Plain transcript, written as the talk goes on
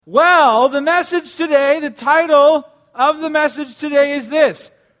Well, the message today, the title of the message today is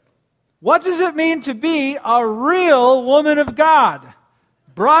this: what does it mean to be a real woman of God?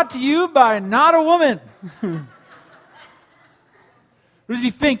 Brought to you by Not a Woman. Who does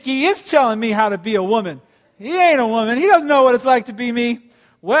he think he is telling me how to be a woman? He ain't a woman. He doesn't know what it's like to be me.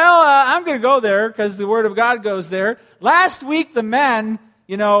 Well, I'm going to go there because the Word of God goes there. Last week, the men,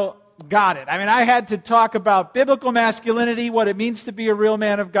 got it. I had to talk about biblical masculinity, what it means to be a real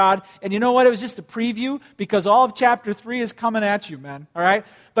man of God. And you know what? It was just a preview because all of chapter 3 is coming at you, man. All right?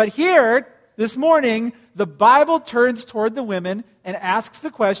 But here, this morning, the Bible turns toward the women and asks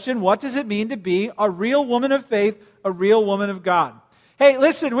the question, what does it mean to be a real woman of faith, a real woman of God? Hey,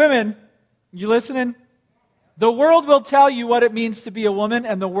 listen, women, you listening? The world will tell you what it means to be a woman,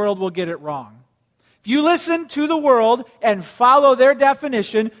 and the world will get it wrong. If you listen to the world and follow their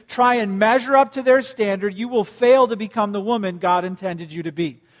definition, try and measure up to their standard, you will fail to become the woman God intended you to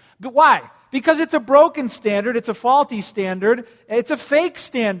be. But why? Because it's a broken standard, it's a faulty standard, it's a fake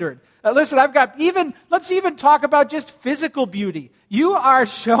standard. Listen, let's even talk about just physical beauty. You are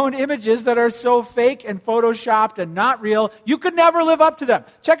shown images that are so fake and photoshopped and not real, you could never live up to them.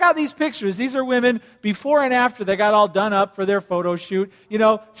 Check out these pictures. These are women before and after they got all done up for their photo shoot.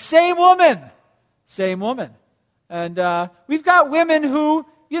 Same woman. Same woman. And we've got women who,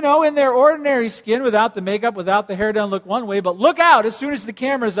 in their ordinary skin, without the makeup, without the hair done, look one way, but look out, as soon as the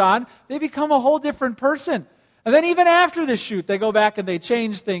camera's on, they become a whole different person. And then even after the shoot, they go back and they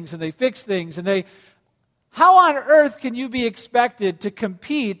change things and they fix things. How on earth can you be expected to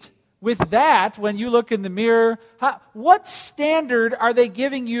compete with that when you look in the mirror? What standard are they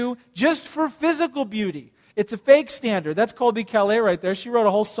giving you just for physical beauty? It's a fake standard. That's Colby Calais right there. She wrote a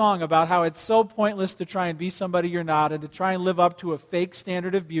whole song about how it's so pointless to try and be somebody you're not and to try and live up to a fake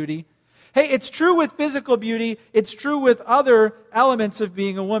standard of beauty. Hey, it's true with physical beauty. It's true with other elements of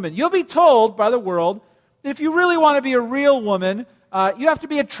being a woman. You'll be told by the world that if you really want to be a real woman, you have to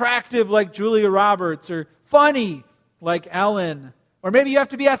be attractive like Julia Roberts, or funny like Ellen, or maybe you have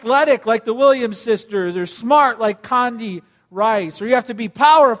to be athletic like the Williams sisters, or smart like Condi Rice, or you have to be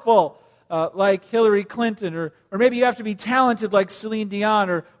powerful like Hillary Clinton, or maybe you have to be talented like Celine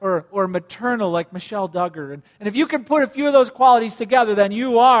Dion, or maternal like Michelle Duggar. And if you can put a few of those qualities together, then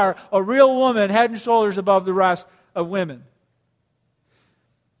you are a real woman, head and shoulders above the rest of women.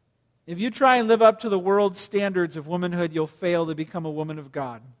 If you try and live up to the world's standards of womanhood, you'll fail to become a woman of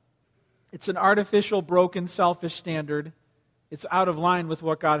God. It's an artificial, broken, selfish standard. It's out of line with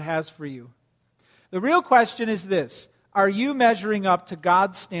what God has for you. The real question is this: are you measuring up to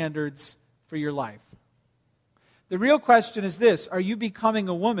God's standards for your life? The real question is this: are you becoming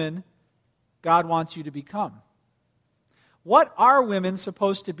a woman God wants you to become? What are women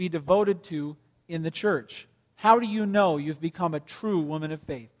supposed to be devoted to in the church? How do you know you've become a true woman of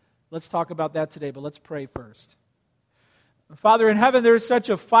faith? Let's talk about that today, but let's pray first. Father in heaven, there is such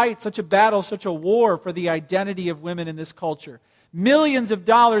a fight, such a battle, such a war for the identity of women in this culture. Millions of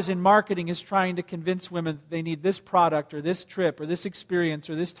dollars in marketing is trying to convince women that they need this product or this trip or this experience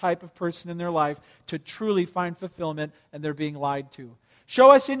or this type of person in their life to truly find fulfillment, and they're being lied to.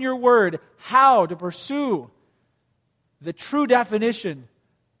 Show us in your word how to pursue the true definition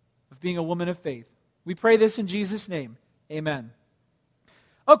of being a woman of faith. We pray this in Jesus' name. Amen.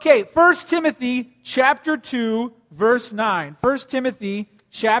 Okay, 1 Timothy chapter 2, verse 9. 1 Timothy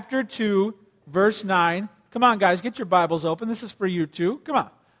chapter 2, verse 9. Come on, guys, get your Bibles open. This is for you too. Come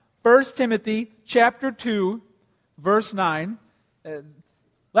on. 1 Timothy chapter 2, verse 9.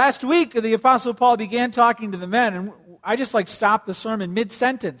 Last week, the Apostle Paul began talking to the men, and I just stopped the sermon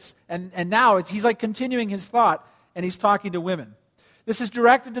mid-sentence. And now he's continuing his thought, and he's talking to women. This is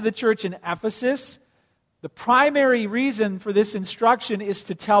directed to the church in Ephesus. The primary reason for this instruction is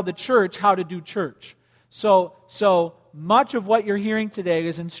to tell the church how to do church. So much of what you're hearing today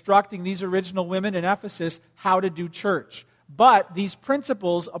is instructing these original women in Ephesus how to do church. But these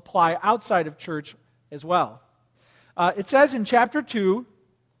principles apply outside of church as well. It says in chapter 2,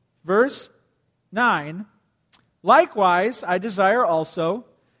 verse 9, "Likewise, I desire also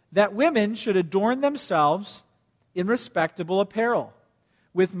that women should adorn themselves in respectable apparel,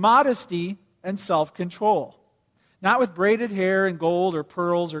 with modesty and self-control, not with braided hair and gold or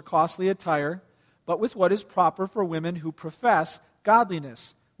pearls or costly attire, but with what is proper for women who profess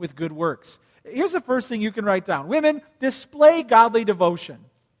godliness with good works." Here's the first thing you can write down. Women, display godly devotion.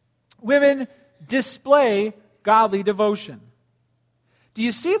 Women, display godly devotion. Do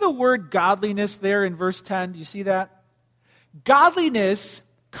you see the word godliness there in verse 10? Do you see that? Godliness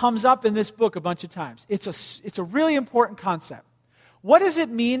comes up in this book a bunch of times. It's a really important concept. What does it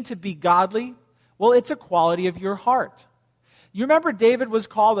mean to be godly? Well, it's a quality of your heart. You remember David was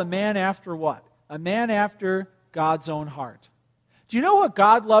called a man after what? A man after God's own heart. Do you know what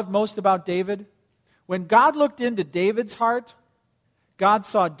God loved most about David? When God looked into David's heart, God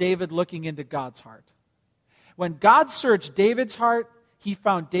saw David looking into God's heart. When God searched David's heart, he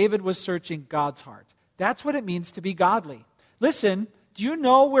found David was searching God's heart. That's what it means to be godly. Listen, do you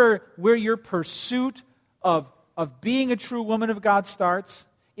know where your pursuit of being a true woman of God starts?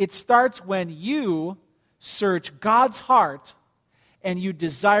 It starts when you search God's heart and you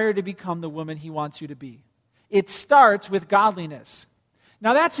desire to become the woman He wants you to be. It starts with godliness.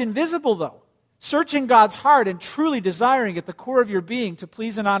 Now that's invisible though. Searching God's heart and truly desiring at the core of your being to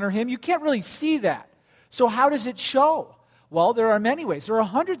please and honor Him, you can't really see that. So how does it show? Well, there are many ways. There are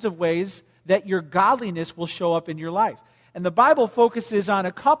hundreds of ways that your godliness will show up in your life. And the Bible focuses on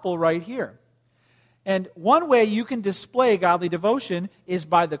a couple right here. And one way you can display godly devotion is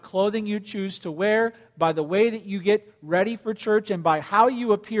by the clothing you choose to wear, by the way that you get ready for church, and by how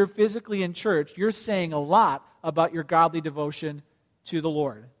you appear physically in church. You're saying a lot about your godly devotion to the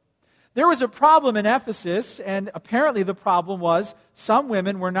Lord. There was a problem in Ephesus, and apparently the problem was some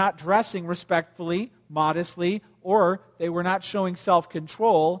women were not dressing respectfully, modestly, or they were not showing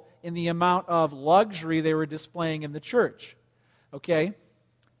self-control in the amount of luxury they were displaying in the church. Okay?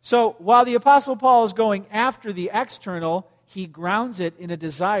 So while the Apostle Paul is going after the external, he grounds it in a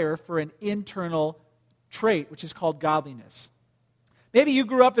desire for an internal trait, which is called godliness. Maybe you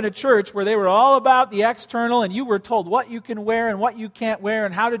grew up in a church where they were all about the external and you were told what you can wear and what you can't wear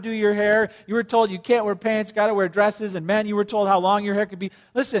and how to do your hair. You were told you can't wear pants, got to wear dresses, and men, you were told how long your hair could be.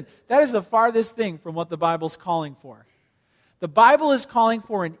 Listen, that is the farthest thing from what the Bible's calling for. The Bible is calling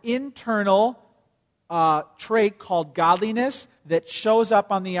for an internal trait called godliness that shows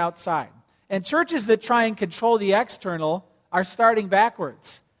up on the outside. And churches that try and control the external are starting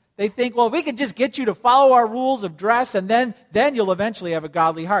backwards. They think, well, if we could just get you to follow our rules of dress, and then you'll eventually have a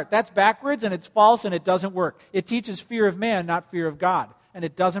godly heart. That's backwards, and it's false, and it doesn't work. It teaches fear of man, not fear of God, and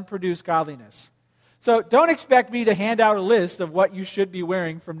it doesn't produce godliness. So don't expect me to hand out a list of what you should be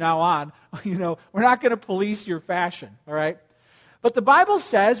wearing from now on. We're not going to police your fashion, all right? But the Bible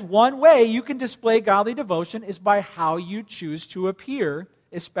says one way you can display godly devotion is by how you choose to appear,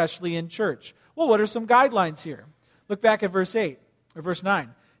 especially in church. Well, what are some guidelines here? Look back at verse 8 or verse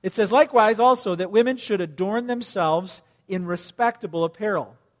 9. It says, likewise also that women should adorn themselves in respectable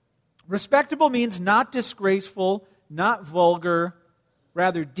apparel. Respectable means not disgraceful, not vulgar,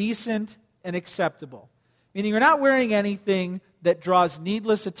 rather decent and acceptable. Meaning you're not wearing anything that draws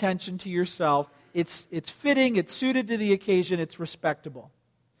needless attention to yourself. It's fitting, it's suited to the occasion, it's respectable.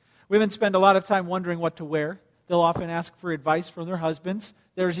 Women spend a lot of time wondering what to wear. They'll often ask for advice from their husbands.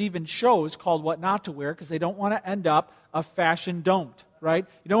 There's even shows called What Not to Wear because they don't want to end up a fashion don't, right?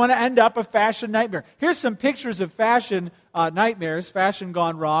 You don't want to end up a fashion nightmare. Here's some pictures of fashion nightmares, fashion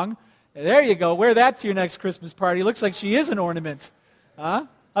gone wrong. There you go. Wear that to your next Christmas party. Looks like she is an ornament. How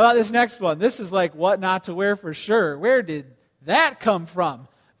about this next one? This is like what not to wear for sure. Where did that come from?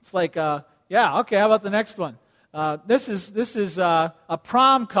 It's like, yeah, okay, how about the next one? This is a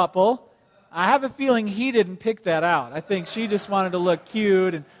prom couple. I have a feeling he didn't pick that out. I think she just wanted to look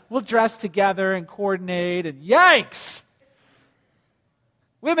cute, and we'll dress together and coordinate, and yikes!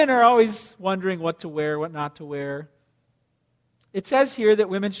 Women are always wondering what to wear, what not to wear. It says here that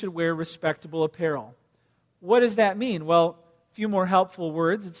women should wear respectable apparel. What does that mean? Well, a few more helpful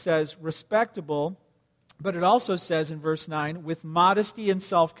words. It says respectable, but it also says in verse 9, with modesty and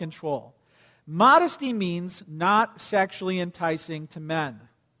self-control. Modesty means not sexually enticing to men.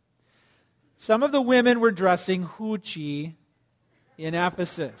 Some of the women were dressing hoochie in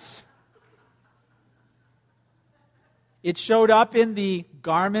Ephesus. It showed up in the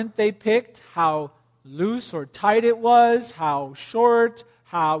garment they picked, how loose or tight it was, how short,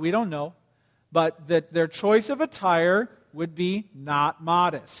 we don't know. But that their choice of attire would be not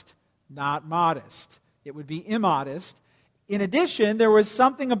modest. Not modest. It would be immodest. In addition, there was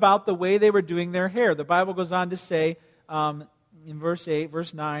something about the way they were doing their hair. The Bible goes on to say, in verse 8,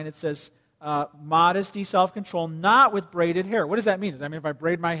 verse 9, it says, modesty, self-control, not with braided hair. What does that mean? Does that mean if I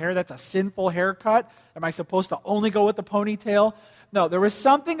braid my hair, that's a sinful haircut? Am I supposed to only go with the ponytail? No, there was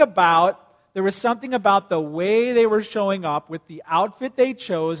something about the way they were showing up with the outfit they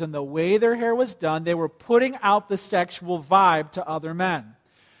chose and the way their hair was done. They were putting out the sexual vibe to other men.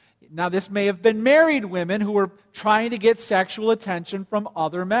 Now, this may have been married women who were trying to get sexual attention from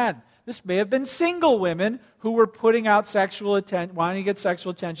other men. This may have been single women who were putting out wanting to get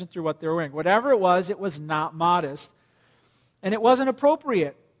sexual attention through what they were wearing. Whatever it was not modest. And it wasn't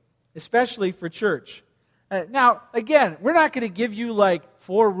appropriate, especially for church. Now, again, we're not going to give you like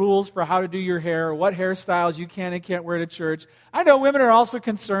 4 rules for how to do your hair or what hairstyles you can and can't wear to church. I know women are also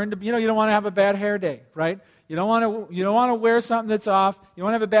concerned, you don't want to have a bad hair day, right? You don't want to wear something that's off. You don't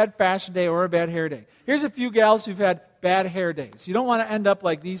want to have a bad fashion day or a bad hair day. Here's a few gals who've had bad hair days. You don't want to end up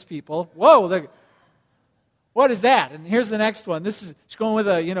like these people. Whoa, what is that? And here's the next one. She's going with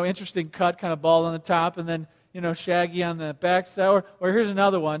a, interesting cut, kind of bald on the top, and then, shaggy on the back side. Or here's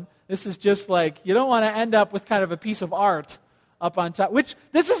another one. This is just like, you don't want to end up with kind of a piece of art up on top, which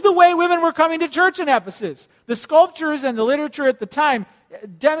this is the way women were coming to church in Ephesus. The sculptures and the literature at the time,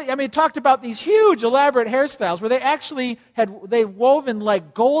 talked about these huge, elaborate hairstyles where they woven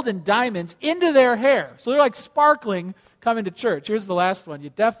like gold and diamonds into their hair. So they're like sparkling coming to church. Here's the last one. You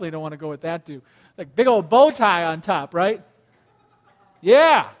definitely don't want to go with that, too. Like big old bow tie on top, right?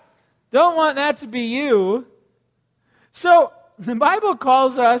 Yeah. Don't want that to be you. So the Bible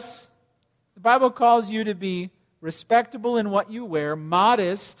calls you to be respectable in what you wear,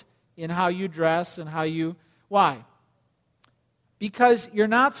 modest in how you dress and how you... Why? Because you're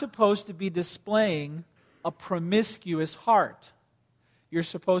not supposed to be displaying a promiscuous heart. You're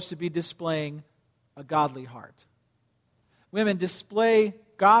supposed to be displaying a godly heart. Women, display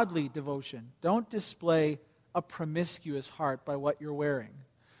godly devotion. Don't display a promiscuous heart by what you're wearing.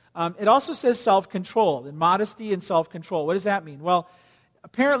 It also says self-control, and modesty and self-control. What does that mean? Well,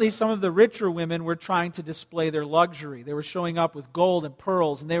 apparently some of the richer women were trying to display their luxury. They were showing up with gold and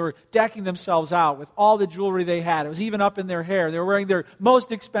pearls, and they were decking themselves out with all the jewelry they had. It was even up in their hair. They were wearing their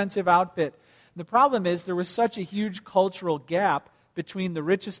most expensive outfit. And the problem is there was such a huge cultural gap between the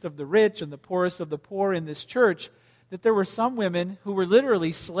richest of the rich and the poorest of the poor in this church that there were some women who were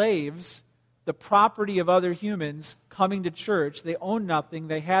literally slaves, the property of other humans, coming to church. They owned nothing.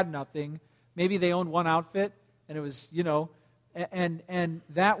 They had nothing. Maybe they owned one outfit, and it was, and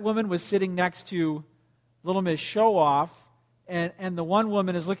that woman was sitting next to Little Miss Show-Off, and the one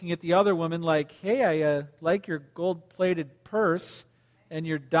woman is looking at the other woman like, hey, I like your gold-plated purse and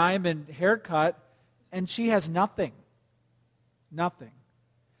your diamond haircut, and she has nothing. Nothing.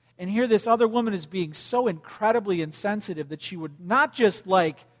 And here this other woman is being so incredibly insensitive that she would not just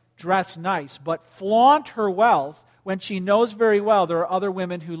dress nice, but flaunt her wealth when she knows very well there are other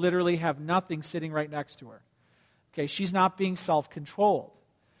women who literally have nothing sitting right next to her. Okay, she's not being self-controlled.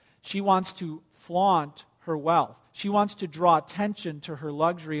 She wants to flaunt her wealth. She wants to draw attention to her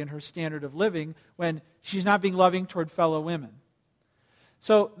luxury and her standard of living when she's not being loving toward fellow women.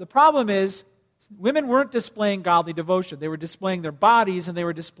 So the problem is, women weren't displaying godly devotion. They were displaying their bodies and they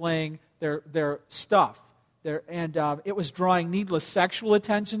were displaying their stuff. It was drawing needless sexual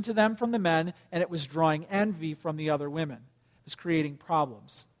attention to them from the men, and it was drawing envy from the other women. It was creating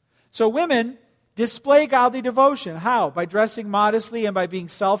problems. So women display godly devotion. How? By dressing modestly and by being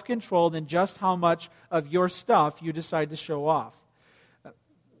self-controlled in just how much of your stuff you decide to show off.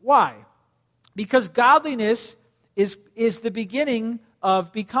 Why? Because godliness is the beginning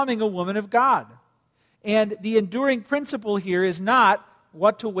of becoming a woman of God. And the enduring principle here is not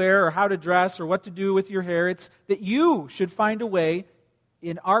what to wear or how to dress or what to do with your hair. It's that you should find a way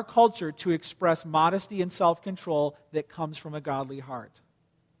in our culture to express modesty and self-control that comes from a godly heart.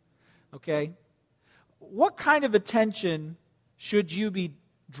 Okay? What kind of attention should you be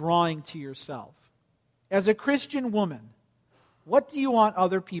drawing to yourself? As a Christian woman, what do you want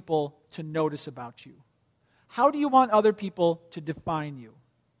other people to notice about you? How do you want other people to define you?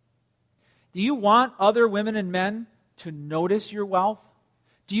 Do you want other women and men to notice your wealth?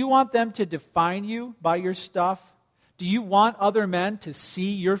 Do you want them to define you by your stuff? Do you want other men to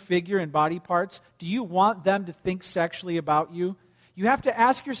see your figure and body parts? Do you want them to think sexually about you? You have to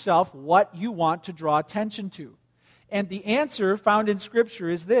ask yourself what you want to draw attention to. And the answer found in Scripture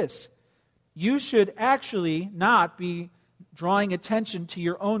is this. You should actually not be drawing attention to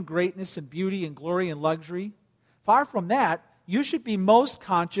your own greatness and beauty and glory and luxury. Far from that, you should be most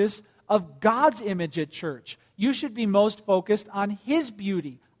conscious of God's image at church. You should be most focused on His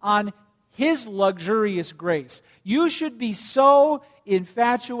beauty, on His luxurious grace. You should be so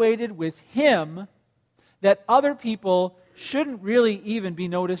infatuated with Him that other people shouldn't really even be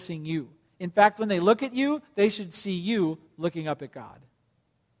noticing you. In fact, when they look at you, they should see you looking up at God.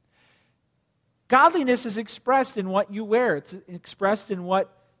 Godliness is expressed in what you wear. It's expressed in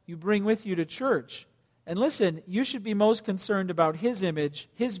what you bring with you to church. And listen, you should be most concerned about His image,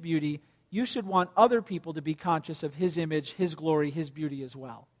 His beauty. You should want other people to be conscious of His image, His glory, His beauty as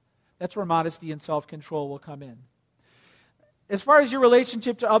well. That's where modesty and self-control will come in. As far as your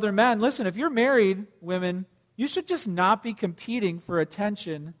relationship to other men, listen, if you're married, women, you should just not be competing for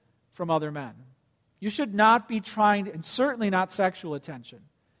attention from other men. You should not be trying, and certainly not sexual attention.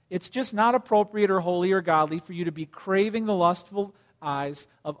 It's just not appropriate or holy or godly for you to be craving the lustful eyes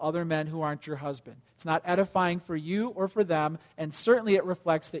of other men who aren't your husband. It's not edifying for you or for them, and certainly it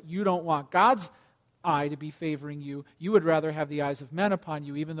reflects that you don't want God's eye to be favoring you. You would rather have the eyes of men upon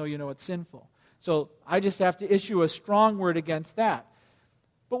you, even though you know it's sinful. So I just have to issue a strong word against that.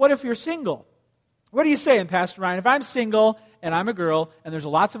 But what if you're single? What are you saying, Pastor Ryan? If I'm single and I'm a girl and there's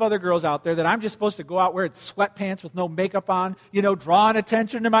lots of other girls out there, that I'm just supposed to go out wearing sweatpants with no makeup on, drawing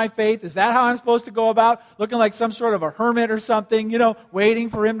attention to my faith? Is that how I'm supposed to go about? Looking like some sort of a hermit or something, waiting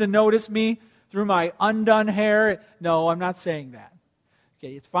for him to notice me through my undone hair? No, I'm not saying that.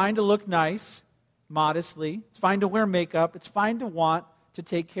 Okay, it's fine to look nice, modestly. It's fine to wear makeup. It's fine to want to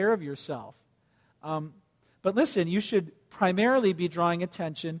take care of yourself. But listen, you should primarily be drawing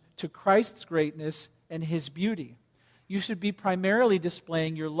attention to Christ's greatness and His beauty. You should be primarily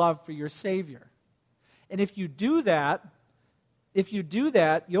displaying your love for your Savior. And if you do that,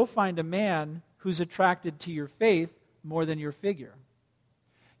 you'll find a man who's attracted to your faith more than your figure.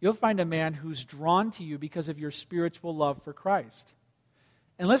 You'll find a man who's drawn to you because of your spiritual love for Christ.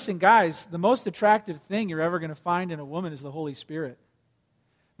 And listen, guys, the most attractive thing you're ever going to find in a woman is the Holy Spirit.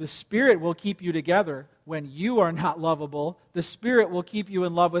 The Spirit will keep you together when you are not lovable. The Spirit will keep you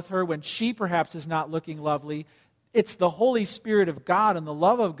in love with her when she perhaps is not looking lovely. It's the Holy Spirit of God and the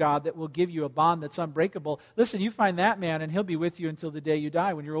love of God that will give you a bond that's unbreakable. Listen, you find that man and he'll be with you until the day you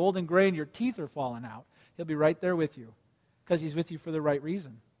die. When you're old and gray and your teeth are falling out, he'll be right there with you because he's with you for the right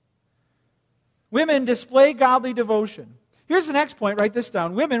reason. Women display godly devotion. Here's the next point. Write this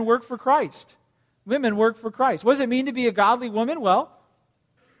down. Women work for Christ. Women work for Christ. What does it mean to be a godly woman? Well,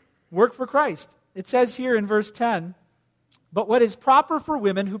 work for Christ. It says here in verse 10, but what is proper for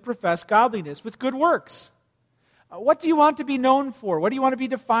women who profess godliness with good works. What do you want to be known for? What do you want to be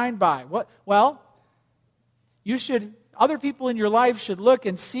defined by? Other people in your life should look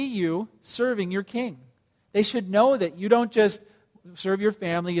and see you serving your King. They should know that you don't just serve your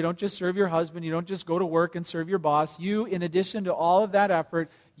family, you don't just serve your husband, you don't just go to work and serve your boss. You, in addition to all of that effort,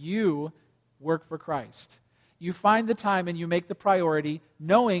 you work for Christ. You find the time and you make the priority,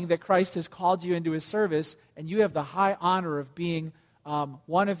 knowing that Christ has called you into His service, and you have the high honor of being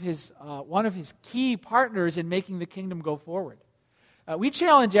one of His key partners in making the kingdom go forward. We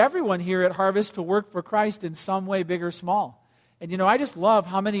challenge everyone here at Harvest to work for Christ in some way, big or small. And I just love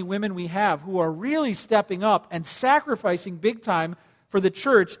how many women we have who are really stepping up and sacrificing big time for the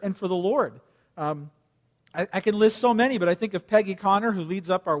church and for the Lord. I can list so many, but I think of Peggy Connor, who leads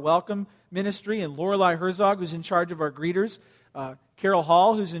up our welcome ministry, and Lorelei Herzog, who's in charge of our greeters, Carol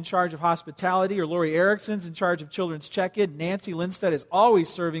Hall, who's in charge of hospitality, or Lori Erickson's in charge of children's check-in. Nancy Lindstedt is always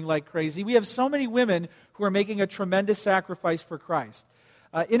serving like crazy. We have so many women who are making a tremendous sacrifice for Christ.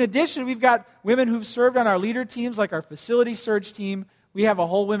 In addition, we've got women who've served on our leader teams, like our facility search team. We have a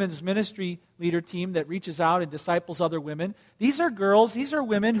whole women's ministry leader team that reaches out and disciples other women. These are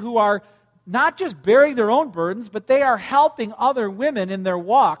women who are not just bearing their own burdens, but they are helping other women in their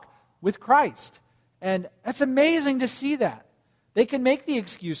walk with Christ. And that's amazing to see that. They can make the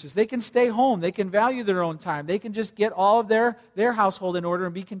excuses. They can stay home. They can value their own time. They can just get all of their household in order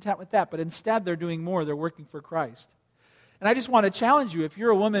and be content with that. But instead, they're doing more. They're working for Christ. And I just want to challenge you, if you're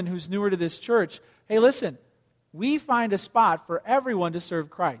a woman who's newer to this church, hey, listen, we find a spot for everyone to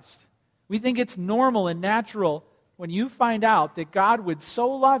serve Christ. We think it's normal and natural when you find out that God would so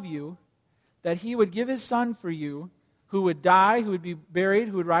love you that He would give His Son for you, who would die, who would be buried,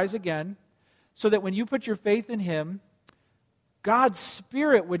 who would rise again, so that when you put your faith in Him, God's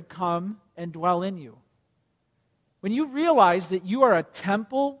Spirit would come and dwell in you. When you realize that you are a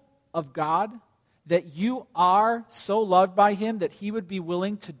temple of God, that you are so loved by Him that He would be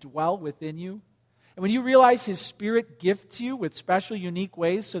willing to dwell within you, and when you realize His Spirit gifts you with special, unique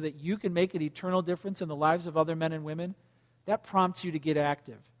ways so that you can make an eternal difference in the lives of other men and women, that prompts you to get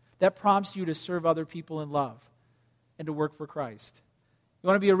active. That prompts you to serve other people in love and to work for Christ. You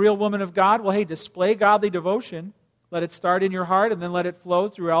want to be a real woman of God? Well, hey, display godly devotion. Let it start in your heart and then let it flow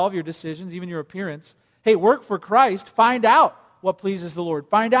through all of your decisions, even your appearance. Hey, work for Christ. Find out what pleases the Lord.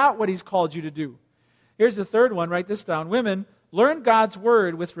 Find out what He's called you to do. Here's the third one. Write this down. Women, learn God's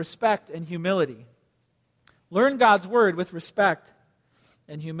Word with respect and humility. Learn God's Word with respect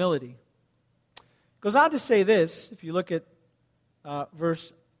and humility. It goes on to say this, if you look at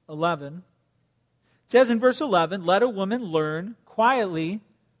verse 11. It says in verse 11, let a woman learn quietly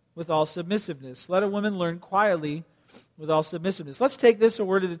with all submissiveness. Let a woman learn quietly with all submissiveness. Let's take this a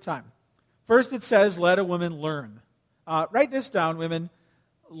word at a time. First it says, let a woman learn. Write this down, women.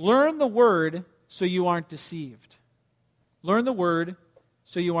 Learn the Word so you aren't deceived. Learn the Word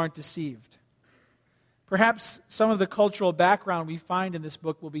so you aren't deceived. Perhaps some of the cultural background we find in this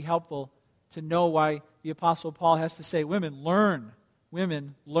book will be helpful to know why the Apostle Paul has to say, women, learn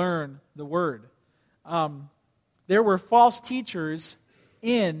the word. There were false teachers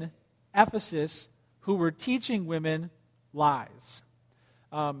in Ephesus who were teaching women lies.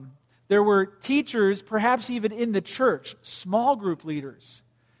 There were teachers, perhaps even in the church, small group leaders,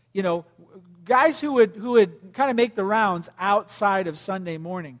 guys who would kind of make the rounds outside of Sunday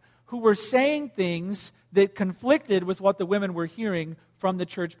morning, who were saying things that conflicted with what the women were hearing from the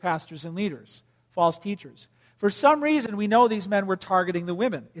church pastors and leaders, false teachers. For some reason, we know these men were targeting the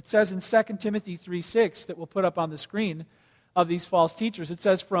women. It says in 2 Timothy 3:6 that we'll put up on the screen of these false teachers. It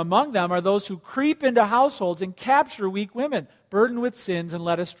says, "For among them are those who creep into households and capture weak women, burdened with sins and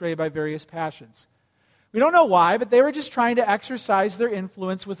led astray by various passions." We don't know why, but they were just trying to exercise their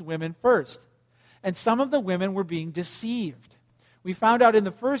influence with women first. And some of the women were being deceived. We found out in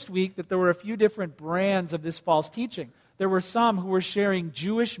the first week that there were a few different brands of this false teaching. There were some who were sharing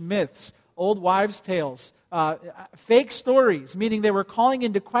Jewish myths, old wives' tales, fake stories, meaning they were calling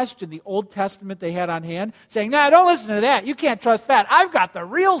into question the Old Testament they had on hand, saying, "No, don't listen to that. You can't trust that. I've got the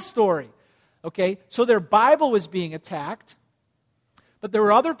real story." Okay, so their Bible was being attacked, but there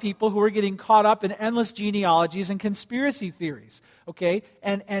were other people who were getting caught up in endless genealogies and conspiracy theories. Okay,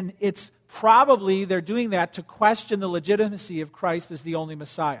 and it's probably they're doing that to question the legitimacy of Christ as the only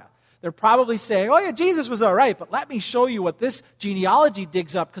Messiah. They're probably saying, "Oh yeah, Jesus was all right, but let me show you what this genealogy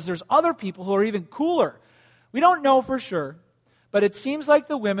digs up, because there's other people who are even cooler." We don't know for sure, but it seems like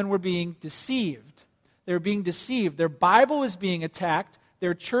the women were being deceived. They were being deceived. Their Bible was being attacked.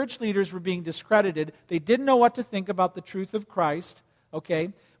 Their church leaders were being discredited. They didn't know what to think about the truth of Christ.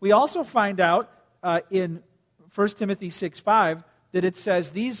 Okay? We also find out in 1 Timothy 6:5 that it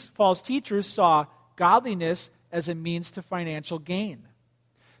says these false teachers saw godliness as a means to financial gain.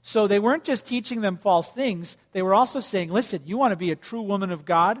 So they weren't just teaching them false things. They were also saying, listen, you want to be a true woman of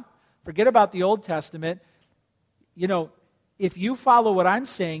God? Forget about the Old Testament. If you follow what I'm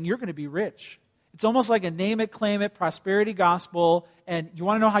saying, you're going to be rich. It's almost like a name it, claim it, prosperity gospel. And you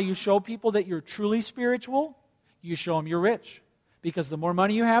want to know how you show people that you're truly spiritual? You show them you're rich. Because the more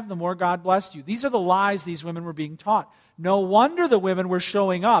money you have, the more God blessed you. These are the lies these women were being taught. No wonder the women were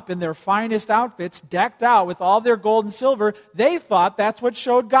showing up in their finest outfits, decked out with all their gold and silver. They thought that's what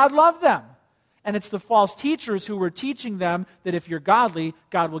showed God loved them. And it's the false teachers who were teaching them that if you're godly,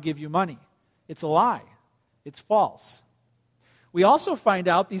 God will give you money. It's a lie. It's false. We also find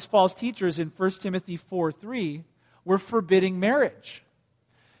out these false teachers in 1 Timothy 4:3 were forbidding marriage.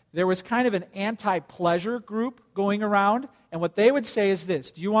 There was kind of an anti-pleasure group going around, and what they would say is this: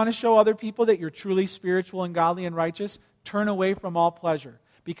 do you want to show other people that you're truly spiritual and godly and righteous? Turn away from all pleasure,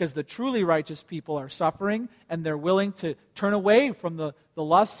 because the truly righteous people are suffering, and they're willing to turn away from the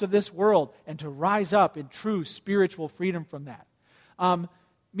lusts of this world and to rise up in true spiritual freedom from that.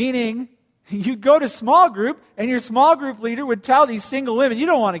 Meaning, you'd go to small group, and your small group leader would tell these single women, you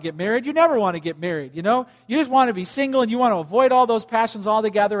don't want to get married, you never want to get married, You just want to be single, and you want to avoid all those passions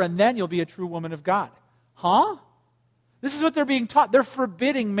altogether, and then you'll be a true woman of God. Huh? This is what they're being taught. They're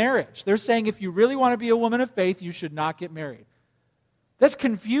forbidding marriage. They're saying if you really want to be a woman of faith, you should not get married. That's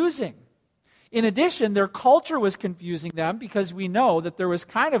confusing. In addition, their culture was confusing them, because we know that there was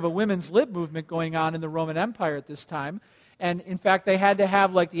kind of a women's lib movement going on in the Roman Empire at this time. And in fact, they had to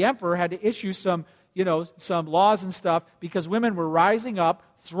have, like the emperor, had to issue some laws and stuff, because women were rising up,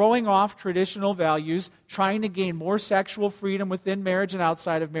 throwing off traditional values, trying to gain more sexual freedom within marriage and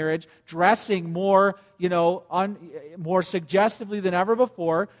outside of marriage, dressing more, more suggestively than ever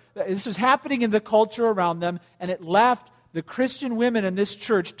before. This was happening in the culture around them, and it left the Christian women in this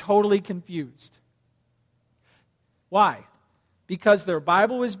church totally confused. Why? Because their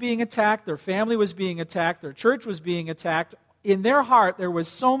Bible was being attacked, their family was being attacked, their church was being attacked. In their heart, there was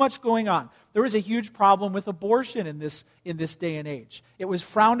so much going on. There was a huge problem with abortion in this day and age. It was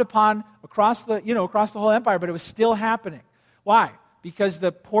frowned upon across the whole empire, but it was still happening. Why? Because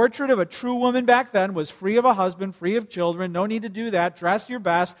the portrait of a true woman back then was free of a husband, free of children, no need to do that, dress your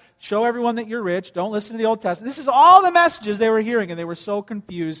best, show everyone that you're rich, don't listen to the Old Testament. This is all the messages they were hearing, and they were so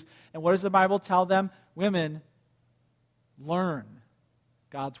confused. And what does the Bible tell them? Women, learn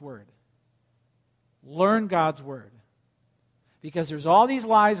God's Word. Learn God's Word. Because there's all these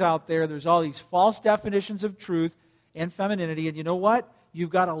lies out there, there's all these false definitions of truth and femininity, and you know what?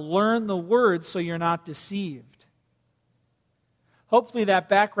 You've got to learn the Word so you're not deceived. Hopefully that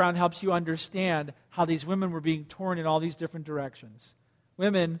background helps you understand how these women were being torn in all these different directions.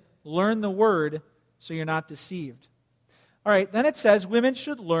 Women, learn the Word so you're not deceived. All right, then it says women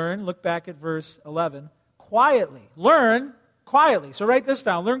should learn, look back at verse 11, quietly. Learn quietly. So write this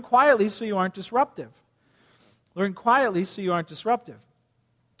down. Learn quietly so you aren't disruptive. Learn quietly so you aren't disruptive.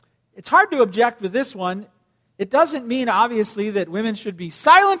 It's hard to object with this one. It doesn't mean, obviously, that women should be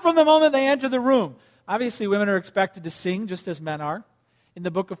silent from the moment they enter the room. Obviously, women are expected to sing just as men are. In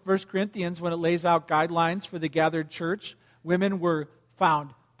the book of 1 Corinthians, when it lays out guidelines for the gathered church, women were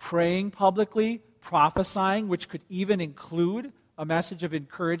found praying publicly, prophesying, which could even include a message of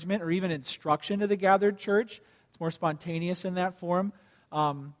encouragement or even instruction to the gathered church. It's more spontaneous in that form.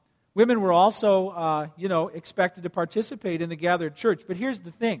 Women were also, expected to participate in the gathered church. But here's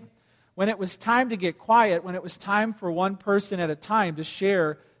the thing. When it was time to get quiet, when it was time for one person at a time to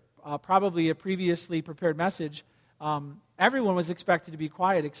share probably a previously prepared message, everyone was expected to be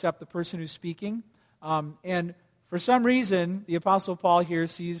quiet except the person who's speaking. And for some reason, the Apostle Paul here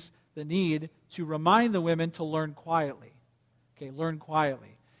sees the need to remind the women to learn quietly. Okay, learn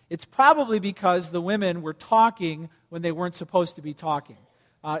quietly. It's probably because the women were talking when they weren't supposed to be talking.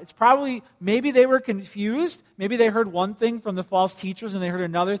 It's probably, maybe they were confused. Maybe they heard one thing from the false teachers and they heard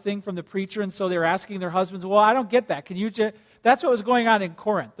another thing from the preacher, and so they were asking their husbands, well, I don't get that. That's what was going on in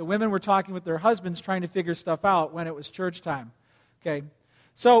Corinth. The women were talking with their husbands trying to figure stuff out when it was church time. Okay,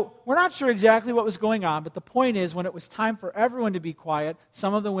 so we're not sure exactly what was going on, but the point is when it was time for everyone to be quiet,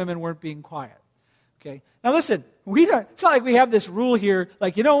 some of the women weren't being quiet. Okay, now listen, it's not like we have this rule here,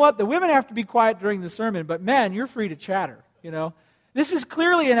 like, you know what, the women have to be quiet during the sermon, but men, you're free to chatter, This is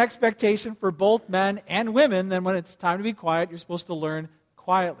clearly an expectation for both men and women. Then when it's time to be quiet, you're supposed to learn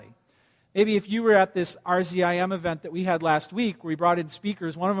quietly. Maybe if you were at this RZIM event that we had last week, where we brought in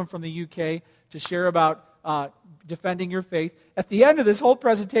speakers, one of them from the UK, to share about defending your faith. At the end of this whole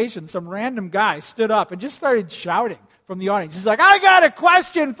presentation, some random guy stood up and just started shouting from the audience. He's like, I got a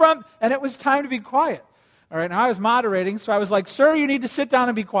question from... And it was time to be quiet. All right, now I was moderating, so I was like, sir, you need to sit down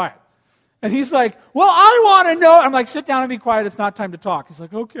and be quiet. And he's like, well, I want to know. I'm like, sit down and be quiet. It's not time to talk. He's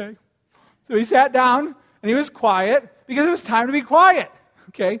like, okay. So he sat down, and he was quiet because it was time to be quiet.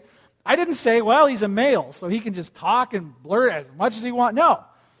 Okay? I didn't say, well, he's a male, so he can just talk and blurt as much as he wants. No. All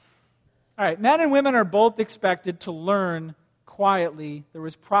right, men and women are both expected to learn quietly. There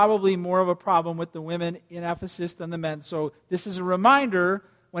was probably more of a problem with the women in Ephesus than the men. So this is a reminder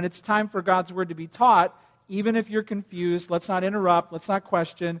when it's time for God's word to be taught, even if you're confused, let's not interrupt, let's not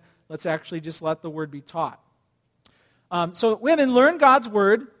question. Let's actually just let the word be taught. So women, learn God's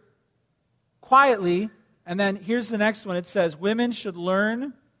word quietly. And then here's the next one. It says, women should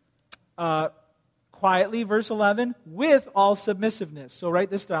learn quietly, verse 11, with all submissiveness. So write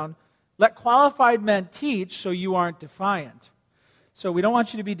this down. Let qualified men teach so you aren't defiant. So we don't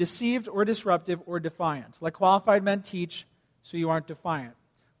want you to be deceived or disruptive or defiant. Let qualified men teach so you aren't defiant.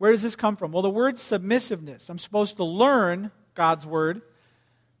 Where does this come from? Well, the word submissiveness. I'm supposed to learn God's word.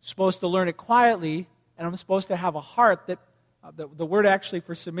 Supposed to learn it quietly, and I'm supposed to have a heart that, the word actually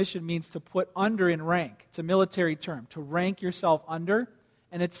for submission means to put under in rank. It's a military term, to rank yourself under,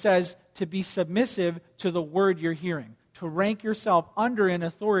 and it says to be submissive to the word you're hearing, to rank yourself under in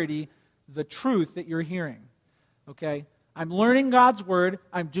authority the truth that you're hearing. Okay? I'm learning God's word,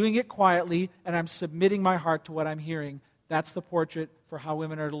 I'm doing it quietly, and I'm submitting my heart to what I'm hearing. That's the portrait for how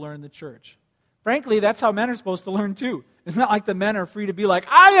women are to learn the church. Frankly, that's how men are supposed to learn too. It's not like the men are free to be like,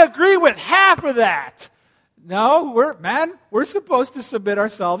 I agree with half of that. No, we're supposed to submit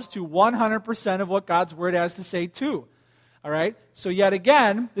ourselves to 100% of what God's word has to say too. All right? So yet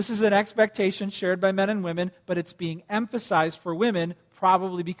again, this is an expectation shared by men and women, but it's being emphasized for women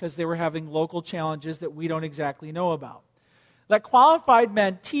probably because they were having local challenges that we don't exactly know about. Let qualified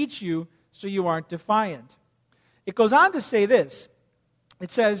men teach you so you aren't defiant. It goes on to say this.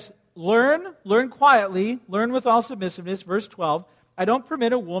 It says, learn quietly, learn with all submissiveness. Verse 12, I don't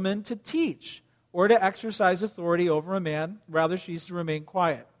permit a woman to teach or to exercise authority over a man. Rather, she's to remain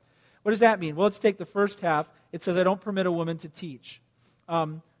quiet. What does that mean? Well, let's take the first half. It says, I don't permit a woman to teach.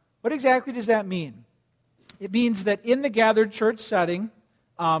 What exactly does that mean? It means that in the gathered church setting,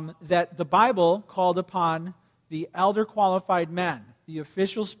 that the Bible called upon the elder qualified men, the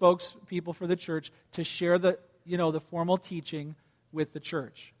official spokespeople for the church, to share the formal teaching with the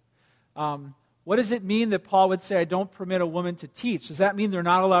church. What does it mean that Paul would say, I don't permit a woman to teach? Does that mean they're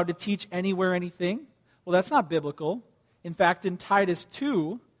not allowed to teach anywhere anything? Well, that's not biblical. In fact, in Titus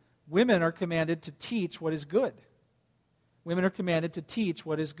 2, women are commanded to teach what is good. Women are commanded to teach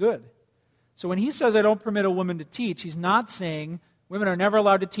what is good. So when he says, I don't permit a woman to teach, he's not saying women are never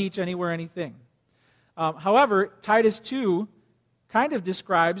allowed to teach anywhere anything. However, Titus 2 kind of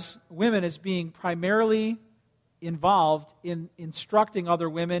describes women as being primarily involved in instructing other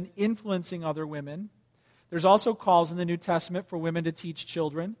women, influencing other women. There's also calls in the New Testament for women to teach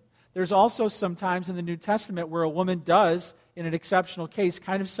children. There's also sometimes in the New Testament where a woman does, in an exceptional case,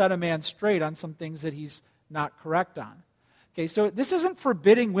 kind of set a man straight on some things that he's not correct on. Okay, so this isn't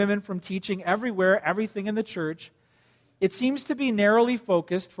forbidding women from teaching everywhere, everything in the church. It seems to be narrowly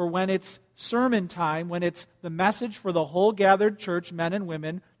focused for when it's sermon time, when it's the message for the whole gathered church, men and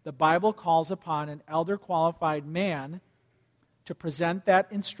women. The Bible calls upon an elder qualified man to present that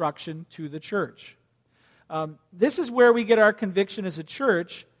instruction to the church. This is where we get our conviction as a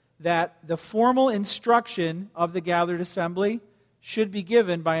church that the formal instruction of the gathered assembly should be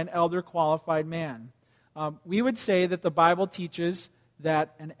given by an elder qualified man. We would say that the Bible teaches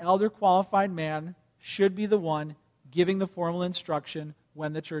that an elder qualified man should be the one giving the formal instruction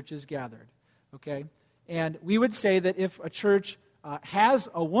when the church is gathered. Okay? And we would say that if a church has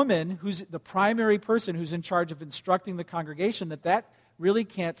a woman who's the primary person who's in charge of instructing the congregation, that really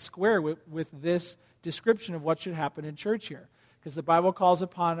can't square with this description of what should happen in church here. Because the Bible calls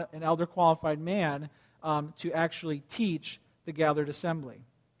upon an elder qualified man to actually teach the gathered assembly.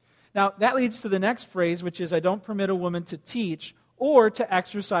 Now, that leads to the next phrase, which is, I don't permit a woman to teach or to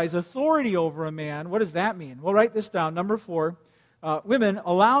exercise authority over a man. What does that mean? Well, write this down. Number 4, women,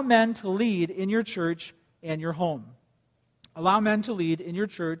 allow men to lead in your church and your home. Allow men to lead in your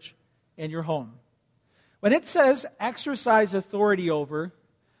church and your home. When it says exercise authority over,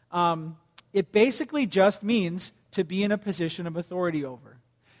 it basically just means to be in a position of authority over.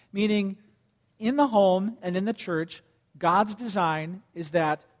 Meaning, in the home and in the church, God's design is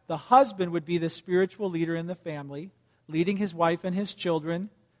that the husband would be the spiritual leader in the family, leading his wife and his children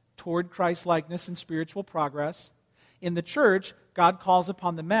toward Christ-likeness and spiritual progress. In the church, God calls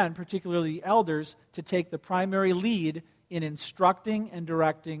upon the men, particularly the elders, to take the primary lead in instructing and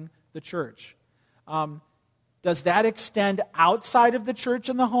directing the church. Does that extend outside of the church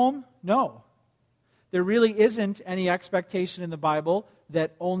and the home? No. There really isn't any expectation in the Bible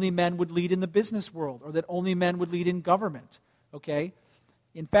that only men would lead in the business world or that only men would lead in government. Okay?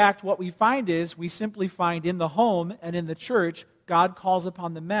 In fact, what we find is we simply find in the home and in the church, God calls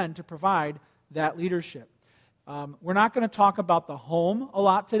upon the men to provide that leadership. We're not going to talk about the home a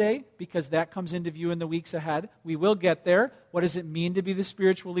lot today because that comes into view in the weeks ahead. We will get there. What does it mean to be the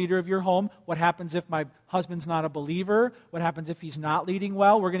spiritual leader of your home? What happens if my husband's not a believer? What happens if he's not leading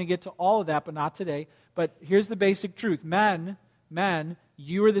well? We're going to get to all of that, but not today. But here's the basic truth. Men,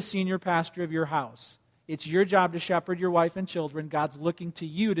 you are the senior pastor of your house. It's your job to shepherd your wife and children. God's looking to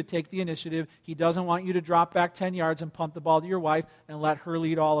you to take the initiative. He doesn't want you to drop back 10 yards and punt the ball to your wife and let her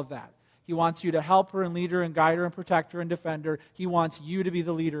lead all of that. He wants you to help her and lead her and guide her and protect her and defend her. He wants you to be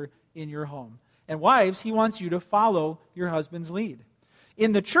the leader in your home. And wives, he wants you to follow your husband's lead.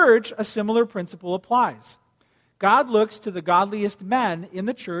 In the church, a similar principle applies. God looks to the godliest men in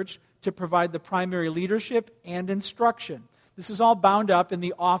the church to provide the primary leadership and instruction. This is all bound up in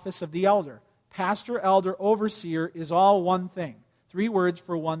the office of the elder. Pastor, elder, overseer is all one thing. 3 words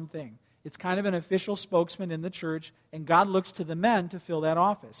for one thing. It's kind of an official spokesman in the church, and God looks to the men to fill that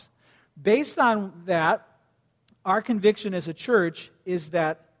office. Based on that, our conviction as a church is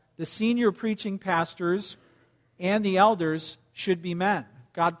that the senior preaching pastors and the elders should be men.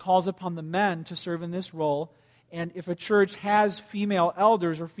 God calls upon the men to serve in this role, and if a church has female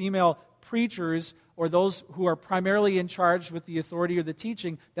elders or female preachers or those who are primarily in charge with the authority or the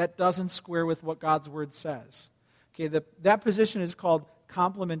teaching, that doesn't square with what God's Word says. Okay, that position is called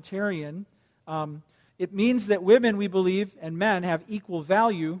complementarian. It means that women, we believe, and men have equal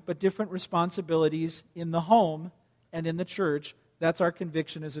value, but different responsibilities in the home and in the church. That's our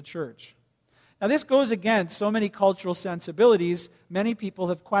conviction as a church. Now, this goes against so many cultural sensibilities. Many people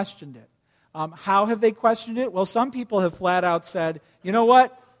have questioned it. How have they questioned it? Well, some people have flat out said, you know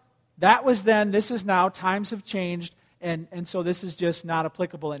what? That was then, this is now, times have changed, and so this is just not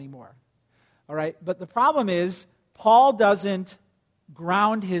applicable anymore. All right? But the problem is, Paul doesn't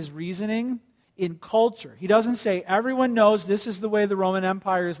ground his reasoning in culture. He doesn't say, everyone knows this is the way the Roman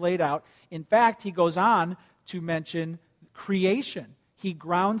Empire is laid out. In fact, he goes on to mention creation. He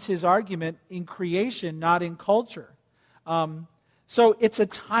grounds his argument in creation, not in culture. So it's a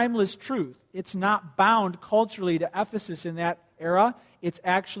timeless truth. It's not bound culturally to Ephesus in that era. It's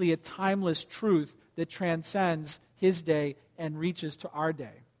actually a timeless truth that transcends his day and reaches to our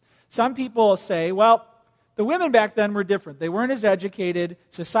day. Some people say, well, the women back then were different. They weren't as educated.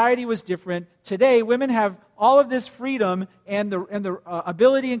 Society was different. Today, women have all of this freedom and the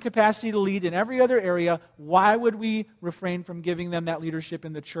ability and capacity to lead in every other area. Why would we refrain from giving them that leadership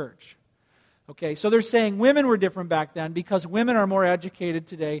in the church? Okay, so they're saying women were different back then because women are more educated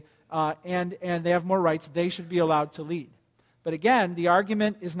today and they have more rights. They should be allowed to lead. But again, the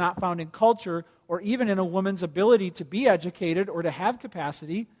argument is not found in culture or even in a woman's ability to be educated or to have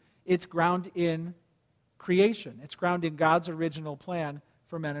capacity. It's grounded in creation. It's grounded in God's original plan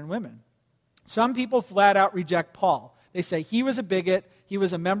for men and women. Some people flat out reject Paul. They say he was a bigot, he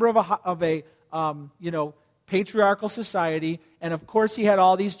was a member of a patriarchal society, and of course he had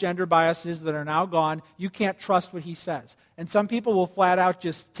all these gender biases that are now gone. You can't trust what he says. And some people will flat out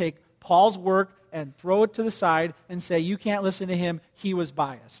just take Paul's work and throw it to the side and say, you can't listen to him, he was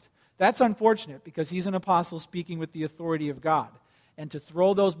biased. That's unfortunate because he's an apostle speaking with the authority of God. And to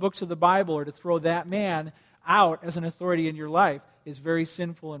throw those books of the Bible or to throw that man out as an authority in your life is very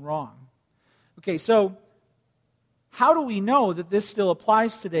sinful and wrong. Okay, so how do we know that this still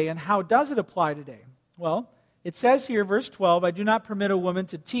applies today, and how does it apply today? Well, it says here, verse 12, I do not permit a woman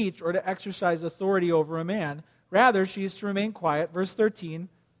to teach or to exercise authority over a man. Rather, she is to remain quiet. Verse 13,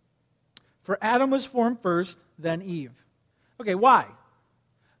 for Adam was formed first, then Eve. Okay, why?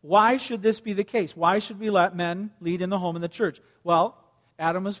 Why should this be the case? Why should we let men lead in the home and the church? Well,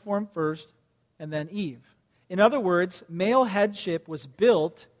 Adam was formed first, and then Eve. In other words, male headship was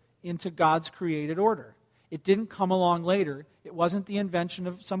built into God's created order. It didn't come along later. It wasn't the invention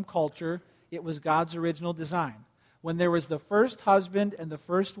of some culture. It was God's original design. When there was the first husband and the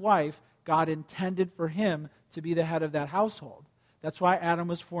first wife, God intended for him to be the head of that household. That's why Adam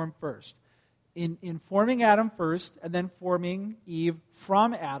was formed first. In forming Adam first, and then forming Eve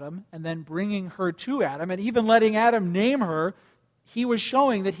from Adam, and then bringing her to Adam, and even letting Adam name her, he was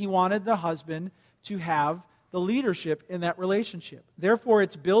showing that he wanted the husband to have the leadership in that relationship. Therefore,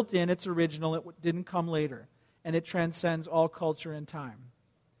 it's built in, it's original, it didn't come later, and it transcends all culture and time.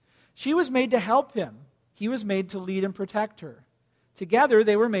 She was made to help him. He was made to lead and protect her. Together,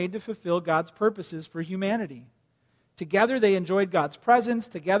 they were made to fulfill God's purposes for humanity. Together, they enjoyed God's presence.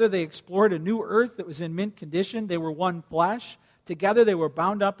 Together, they explored a new earth that was in mint condition. They were one flesh. Together, they were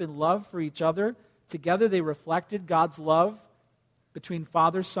bound up in love for each other. Together, they reflected God's love between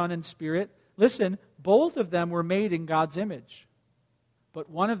Father, Son, and Spirit. Listen, both of them were made in God's image, but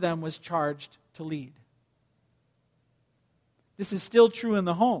one of them was charged to lead. This is still true in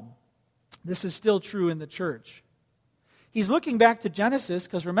the home. This is still true in the church. He's looking back to Genesis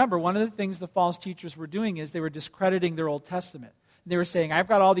because remember, one of the things the false teachers were doing is they were discrediting their Old Testament. They were saying, I've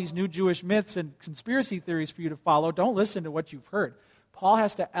got all these new Jewish myths and conspiracy theories for you to follow. Don't listen to what you've heard. Paul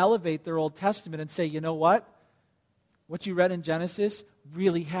has to elevate their Old Testament and say, you know what? What you read in Genesis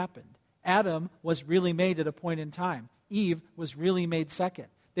really happened. Adam was really made at a point in time. Eve was really made second.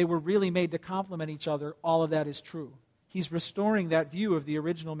 They were really made to complement each other. All of that is true. He's restoring that view of the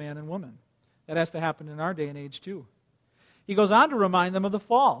original man and woman. That has to happen in our day and age too. He goes on to remind them of the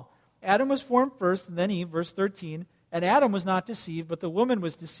fall. Adam was formed first, and then Eve, verse 13. And Adam was not deceived, but the woman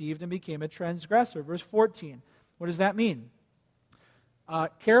was deceived and became a transgressor. Verse 14. What does that mean?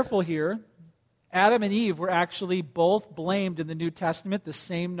 Careful here. Adam and Eve were actually both blamed in the New Testament the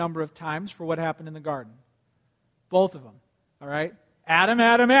same number of times for what happened in the garden. Both of them. All right?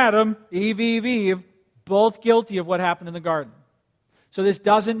 Adam, Eve, both guilty of what happened in the garden. So this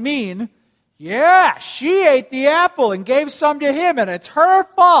doesn't mean, yeah, she ate the apple and gave some to him, and it's her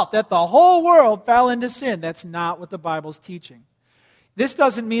fault that the whole world fell into sin. That's not what the Bible's teaching. This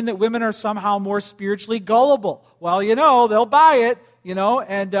doesn't mean that women are somehow more spiritually gullible. Well, they'll buy it,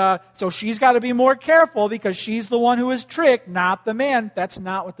 and so she's got to be more careful because she's the one who is tricked, not the man. That's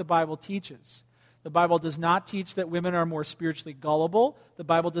not what the Bible teaches. The Bible does not teach that women are more spiritually gullible. The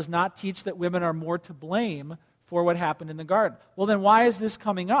Bible does not teach that women are more to blame for what happened in the garden. Well, then why is this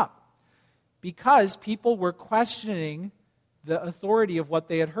coming up? Because people were questioning the authority of what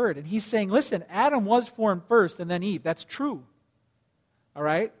they had heard. And he's saying, listen, Adam was formed first and then Eve. That's true. All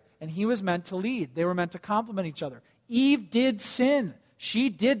right? And he was meant to lead. They were meant to complement each other. Eve did sin. She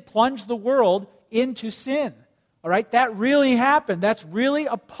did plunge the world into sin. All right? That really happened. That's really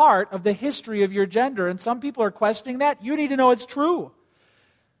a part of the history of your gender. And some people are questioning that. You need to know it's true.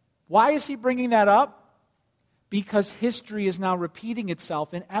 Why is he bringing that up? Because history is now repeating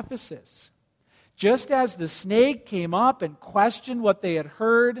itself in Ephesus. Just as the snake came up and questioned what they had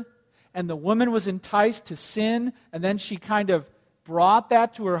heard, and the woman was enticed to sin, and then she kind of brought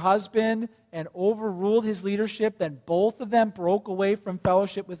that to her husband and overruled his leadership, then both of them broke away from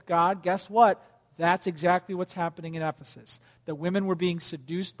fellowship with God. Guess what? That's exactly what's happening in Ephesus. The women were being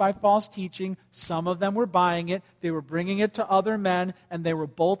seduced by false teaching. Some of them were buying it. They were bringing it to other men, and they were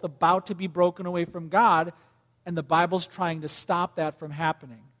both about to be broken away from God, and the Bible's trying to stop that from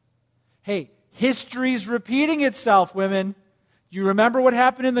happening. Hey, history's repeating itself, women. Do you remember what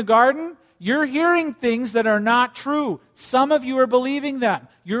happened in the garden? You're hearing things that are not true. Some of you are believing them.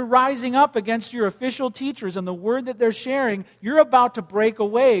 You're rising up against your official teachers and the word that they're sharing. You're about to break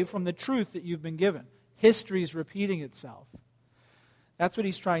away from the truth that you've been given. History's repeating itself. That's what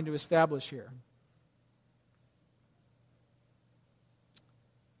he's trying to establish here.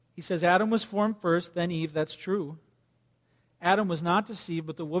 He says Adam was formed first, then Eve. That's true. Adam was not deceived,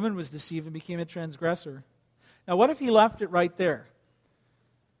 but the woman was deceived and became a transgressor. Now, what if he left it right there?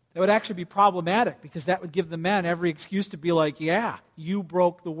 That would actually be problematic, because that would give the men every excuse to be like, yeah, you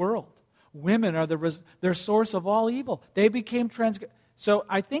broke the world. Women are their source of all evil. They became transgressors. So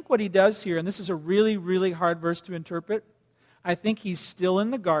I think what he does here, and this is a really, really hard verse to interpret, I think he's still in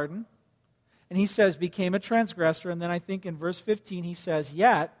the garden, and he says, became a transgressor, and then I think in verse 15 he says,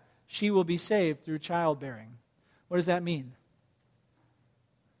 yet she will be saved through childbearing. What does that mean?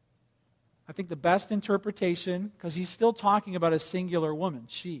 I think the best interpretation, because he's still talking about a singular woman,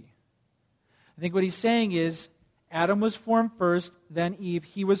 she. I think what he's saying is, Adam was formed first, then Eve.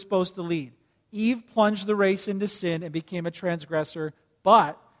 He was supposed to lead. Eve plunged the race into sin and became a transgressor,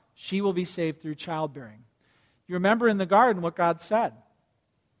 but she will be saved through childbearing. You remember in the garden what God said.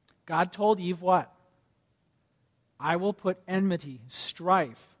 God told Eve what? I will put enmity,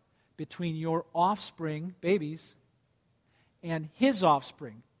 strife, between your offspring, babies, and his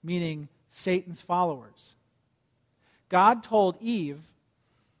offspring, meaning Satan's followers. God told Eve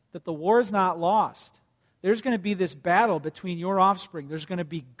that the war is not lost. There's going to be this battle between your offspring. There's going to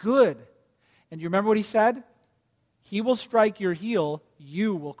be good. And you remember what he said? He will strike your heel,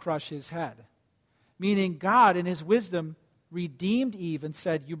 you will crush his head. Meaning God, in his wisdom, redeemed Eve and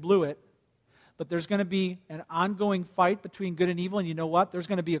said, you blew it. But there's going to be an ongoing fight between good and evil. And you know what? There's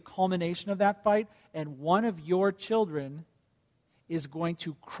going to be a culmination of that fight. And one of your children is going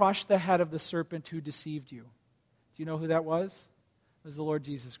to crush the head of the serpent who deceived you. Do you know who that was? It was the Lord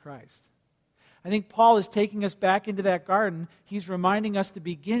Jesus Christ. I think Paul is taking us back into that garden. He's reminding us the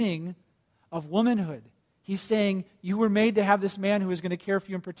beginning of womanhood. He's saying, you were made to have this man who is going to care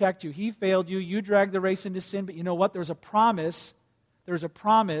for you and protect you. He failed you. You dragged the race into sin. But you know what? There's a promise. There's a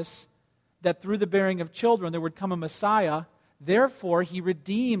promise that through the bearing of children there would come a Messiah. Therefore, he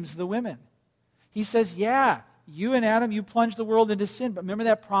redeems the women. He says, yeah, you and Adam, you plunged the world into sin. But remember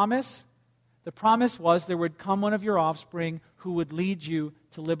that promise? The promise was there would come one of your offspring who would lead you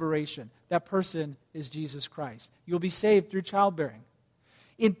to liberation. That person is Jesus Christ. You'll be saved through childbearing.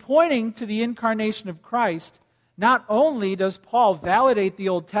 In pointing to the incarnation of Christ, not only does Paul validate the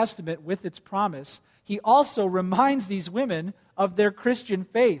Old Testament with its promise, he also reminds these women of their Christian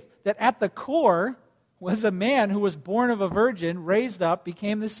faith, that at the core was a man who was born of a virgin, raised up,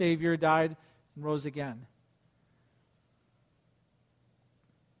 became the Savior, died, and rose again.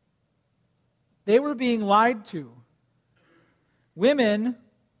 They were being lied to. Women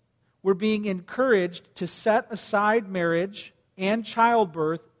were being encouraged to set aside marriage and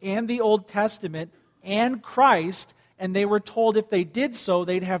childbirth and the Old Testament and Christ, and they were told if they did so,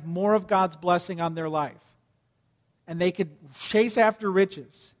 they'd have more of God's blessing on their life. And they could chase after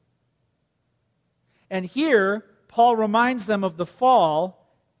riches. And here, Paul reminds them of the fall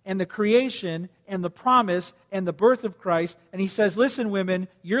and the creation and the promise and the birth of Christ. And he says, listen, women,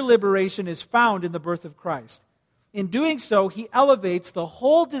 your liberation is found in the birth of Christ. In doing so, he elevates the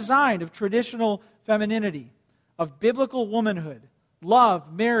whole design of traditional femininity, of biblical womanhood,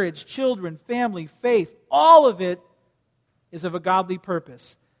 love, marriage, children, family, faith. All of it is of a godly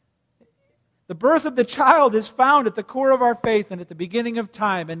purpose. The birth of the child is found at the core of our faith and at the beginning of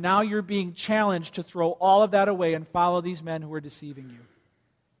time, and now you're being challenged to throw all of that away and follow these men who are deceiving you.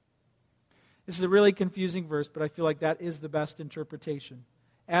 This is a really confusing verse, but I feel like that is the best interpretation.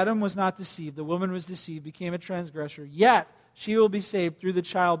 Adam was not deceived, the woman was deceived, became a transgressor, yet she will be saved through the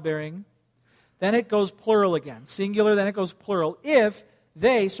childbearing. Then it goes plural again, singular, then it goes plural. If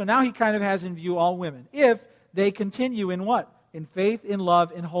they, so now he kind of has in view all women, if they continue in what? In faith, in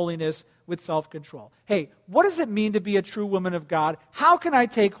love, in holiness, with self-control. Hey, what does it mean to be a true woman of God? How can I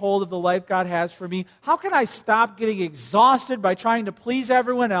take hold of the life God has for me? How can I stop getting exhausted by trying to please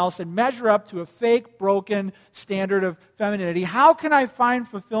everyone else and measure up to a fake, broken standard of femininity? How can I find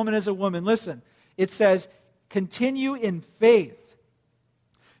fulfillment as a woman? Listen, it says, continue in faith,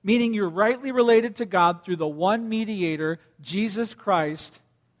 meaning you're rightly related to God through the one mediator, Jesus Christ,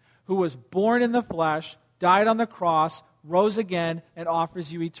 who was born in the flesh, died on the cross, rose again, and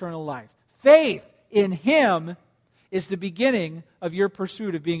offers you eternal life. Faith in Him is the beginning of your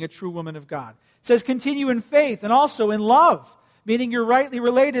pursuit of being a true woman of God. It says continue in faith and also in love, meaning you're rightly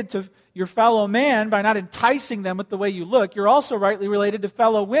related to your fellow man by not enticing them with the way you look. You're also rightly related to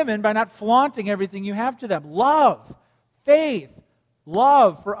fellow women by not flaunting everything you have to them. Love, faith,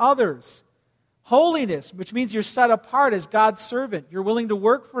 love for others. Holiness, which means you're set apart as God's servant. You're willing to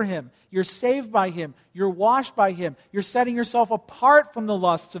work for Him. You're saved by Him. You're washed by Him. You're setting yourself apart from the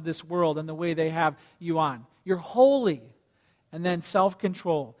lusts of this world and the way they have you on. You're holy. And then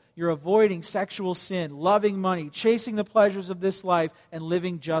self-control. You're avoiding sexual sin, loving money, chasing the pleasures of this life, and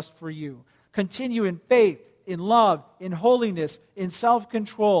living just for you. Continue in faith, in love, in holiness, in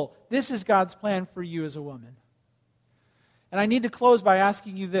self-control. This is God's plan for you as a woman. And I need to close by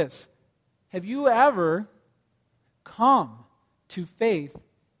asking you this. Have you ever come to faith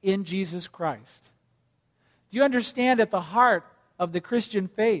in Jesus Christ? Do you understand at the heart of the Christian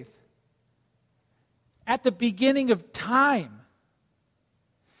faith, at the beginning of time,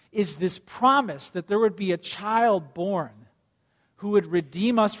 is this promise that there would be a child born who would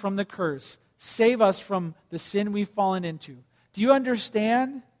redeem us from the curse, save us from the sin we've fallen into? Do you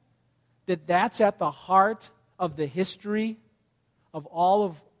understand that that's at the heart of the history of all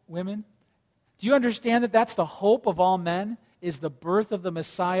of women? Do you understand that that's the hope of all men, is the birth of the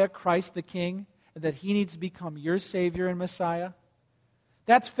Messiah, Christ the King, and that He needs to become your Savior and Messiah?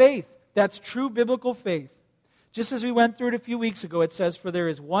 That's faith. That's true biblical faith. Just as we went through it a few weeks ago, it says, "For there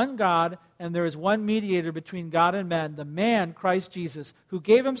is one God, and there is one mediator between God and men, the man, Christ Jesus, who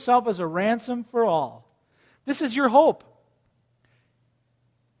gave Himself as a ransom for all." This is your hope.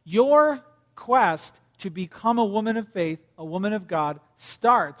 Your quest to become a woman of faith, a woman of God,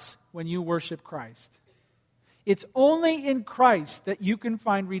 starts when you worship Christ. It's only in Christ that you can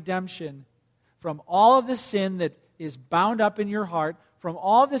find redemption from all of the sin that is bound up in your heart, from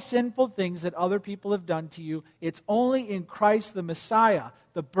all the sinful things that other people have done to you. It's only in Christ the Messiah,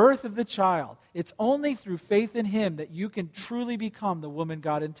 the birth of the child. It's only through faith in Him that you can truly become the woman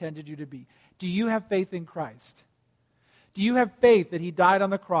God intended you to be. Do you have faith in Christ? Do you have faith that He died on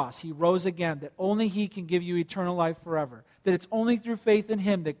the cross, He rose again, that only He can give you eternal life forever? That it's only through faith in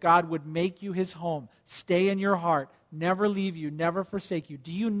Him that God would make you His home, stay in your heart, never leave you, never forsake you?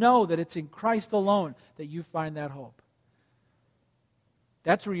 Do you know that it's in Christ alone that you find that hope?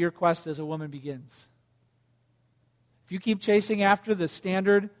 That's where your quest as a woman begins. If you keep chasing after the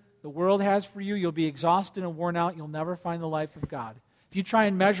standard the world has for you, you'll be exhausted and worn out. You'll never find the life of God. If you try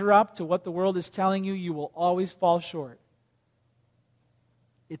and measure up to what the world is telling you, you will always fall short.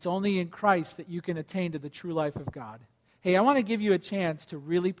 It's only in Christ that you can attain to the true life of God. Hey, I want to give you a chance to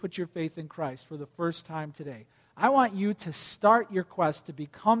really put your faith in Christ for the first time today. I want you to start your quest to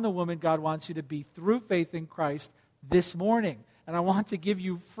become the woman God wants you to be through faith in Christ this morning. And I want to give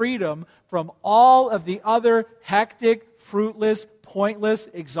you freedom from all of the other hectic, fruitless, pointless,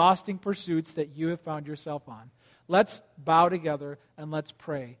 exhausting pursuits that you have found yourself on. Let's bow together and let's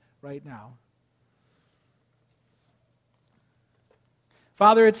pray right now.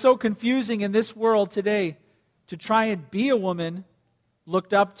 Father, it's so confusing in this world today to try and be a woman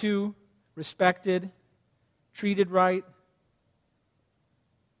looked up to, respected, treated right.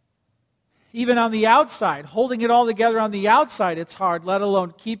 Even on the outside, holding it all together on the outside, it's hard, let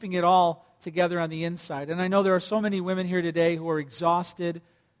alone keeping it all together on the inside. And I know there are so many women here today who are exhausted,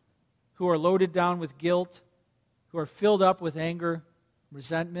 who are loaded down with guilt, who are filled up with anger,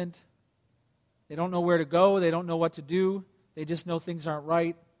 resentment. They don't know where to go. They don't know what to do. They just know things aren't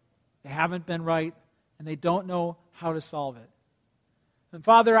right. They haven't been right, and they don't know how to solve it. And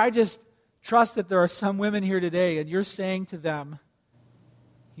Father, I just trust that there are some women here today, and you're saying to them,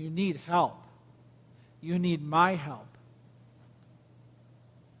 you need help. You need my help.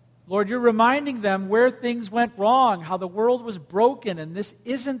 Lord, you're reminding them where things went wrong, how the world was broken, and this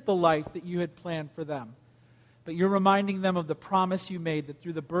isn't the life that you had planned for them. But you're reminding them of the promise you made that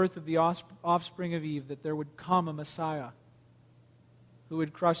through the birth of the offspring of Eve, that there would come a Messiah who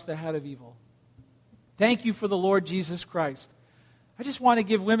would crush the head of evil. Thank you for the Lord Jesus Christ. I just want to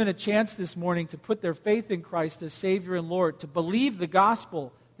give women a chance this morning to put their faith in Christ as Savior and Lord, to believe the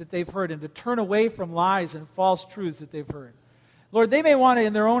gospel that they've heard, and to turn away from lies and false truths that they've heard. Lord, they may want to,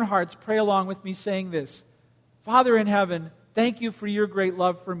 in their own hearts, pray along with me saying this: Father in heaven, thank you for your great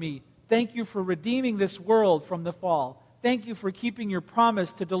love for me. Thank you for redeeming this world from the fall. Thank you for keeping your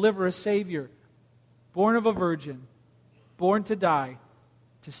promise to deliver a Savior, born of a virgin, born to die,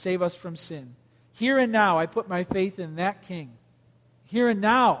 to save us from sin. Here and now, I put my faith in that King. Here and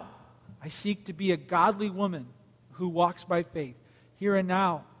now, I seek to be a godly woman who walks by faith. Here and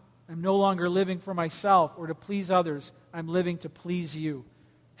now, I'm no longer living for myself or to please others. I'm living to please you.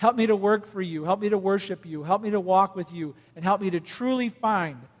 Help me to work for you. Help me to worship you. Help me to walk with you. And help me to truly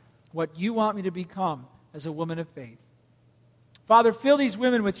find what you want me to become as a woman of faith. Father, fill these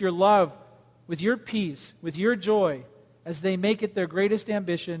women with your love, with your peace, with your joy, as they make it their greatest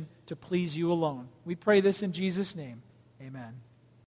ambition to please you alone. We pray this in Jesus' name. Amen.